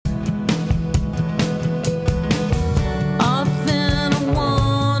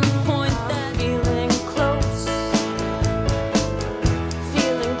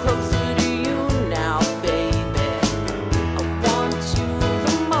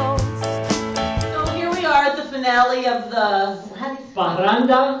finale of the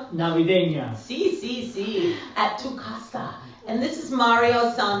Parranda Navideña. Sí, at Tu Casa. And this is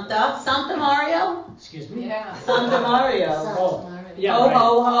MaRiO Santa Mario? Excuse me? Yeah. Santa Mario. Oh, yeah, Ho, right.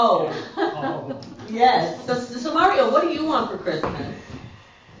 ho, ho. Yeah. Oh. Yes. So Mario, what do you want for Christmas?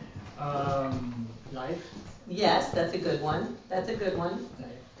 Life. Yes, that's a good one. Life.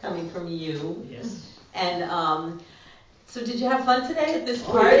 Coming from you. Yes. And so did you have fun today at this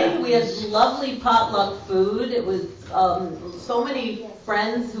party? Yeah. We had lovely potluck food. It was so many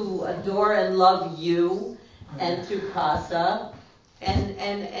friends who adore and love you and Tu Casa.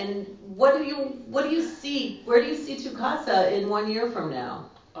 And what do you see? Where do you see Tu Casa in 1 year from now?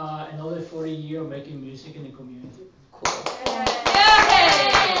 Another 40 years making music in the community. Cool. Yay!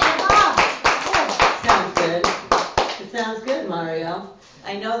 It sounds good, MaRiO.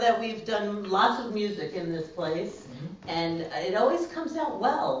 I know that we've done lots of music in this place, and it always comes out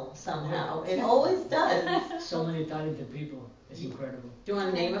well somehow. It always does. So many talented people. It's incredible. Do you want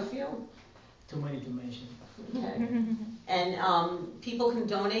to name a few? Too many to mention. Okay. And people can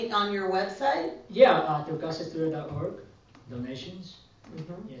donate on your website? Yeah, tucasastudio.org. Donations.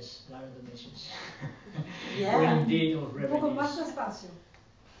 Yes, a lot of donations. Yeah. Or indeed of Un poco más revenues. despacio.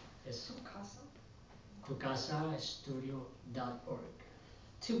 Yes. tucasastudio.org.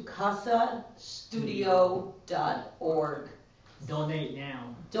 tucasastudio.org. Donate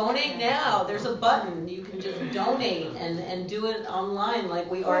now. Donate now. There's a button. You can just donate and do it online like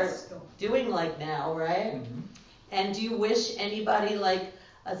we are doing like now, right? And do you wish anybody like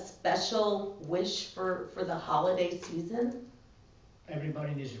a special wish for the holiday season?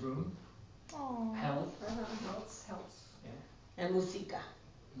 Everybody in this room. Health. And música.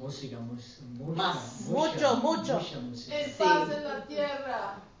 Música. Más. Mucho. música. Paz en la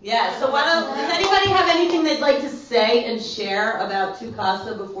tierra. Yeah, so does anybody have anything they'd like to say and share about Tu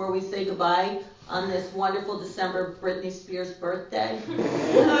Casa before we say goodbye on this wonderful December Britney Spears birthday?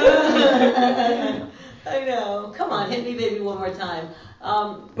 I know. Come on, hit me baby one more time.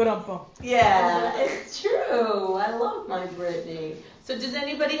 Yeah, it's true. I love my Britney. So does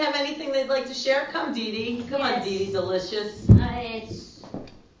anybody have anything they'd like to share? Come, Dee Dee. Come on, Dee Dee Delicious.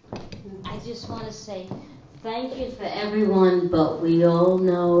 I just want to say thank you for everyone, but we all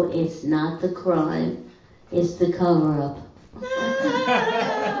know it's not the crime, it's the cover-up.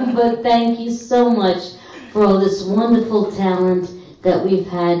 But thank you so much for all this wonderful talent that we've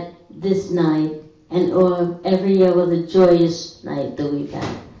had this night and every other joyous night that we've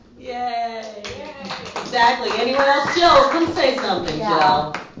had. Yay. Exactly. Anyone else? Jill, come say something,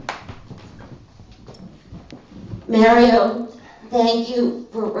 Jill. MaRiO, thank you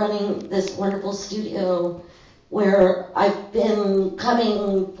for running this wonderful studio where I've been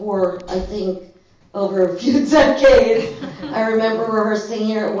coming for, I think, over a few decades. I remember rehearsing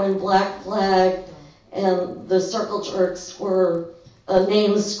here when Black Flag and the Circle Jerks were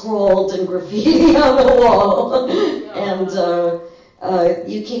names scrawled and graffiti on the wall. And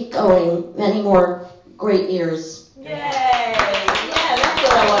you keep going. Many more great years. Yay! Yeah, that's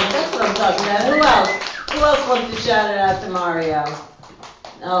what I want. That's what I'm talking about. Who else? Who else wants to shout it out to MaRiO?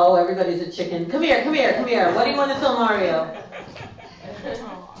 Oh, everybody's a chicken. Come here. What do you want to tell MaRiO?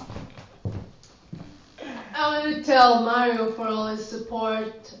 I want to tell MaRiO for all his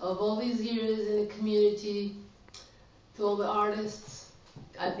support of all these years in the community, to all the artists.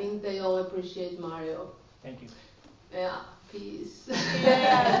 I think they all appreciate MaRiO. Thank you. Yeah, peace.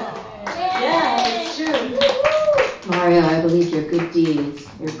 Yeah, it's true. MaRiO, I believe your good deeds,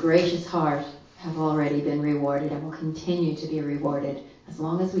 your gracious heart have already been rewarded and will continue to be rewarded as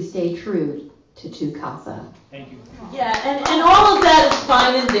long as we stay true to Tu Casa. Thank you. Yeah, and all of that is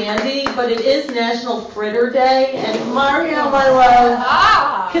fine and dandy, but it is National Fritter Day, and MaRiO, my love,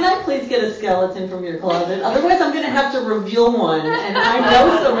 can I please get a skeleton from your closet? Otherwise, I'm going to have to reveal one, and I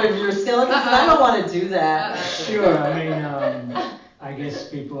know some of your skeletons, and I don't want to do that. Sure, I mean, I guess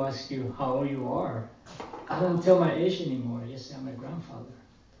people ask you how old you are. I don't tell my age anymore. Yes, I'm a grandfather.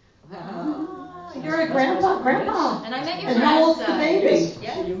 You're a grandpa. And I met your And how old's the grandson. baby?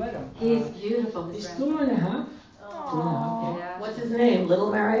 Yes, you met him. He's beautiful. He's 2.5. 2.5, Yeah. What's his name? Little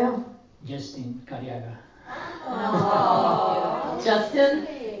MaRiO? Justin Cariaga. Justin?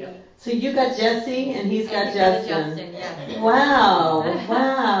 So you got Jesse, and he's got Justin. Yeah. Wow.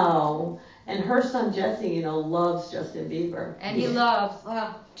 And her son Jesse, loves Justin Bieber. And he loves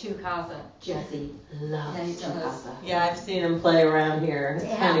Tu Casa. Jesse loves Tu Casa. Yeah, I've seen him play around here.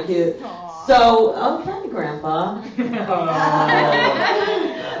 It's kind of cute. So, okay, Grandpa. There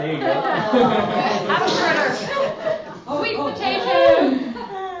you go. I'm a critter. Sweet potato.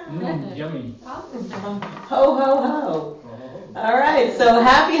 Yummy. Ho, ho, ho. All right, right, so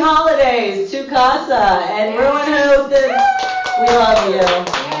happy holidays to CasA and rew-who-fiesta. We love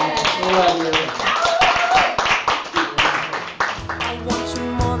you. We love you.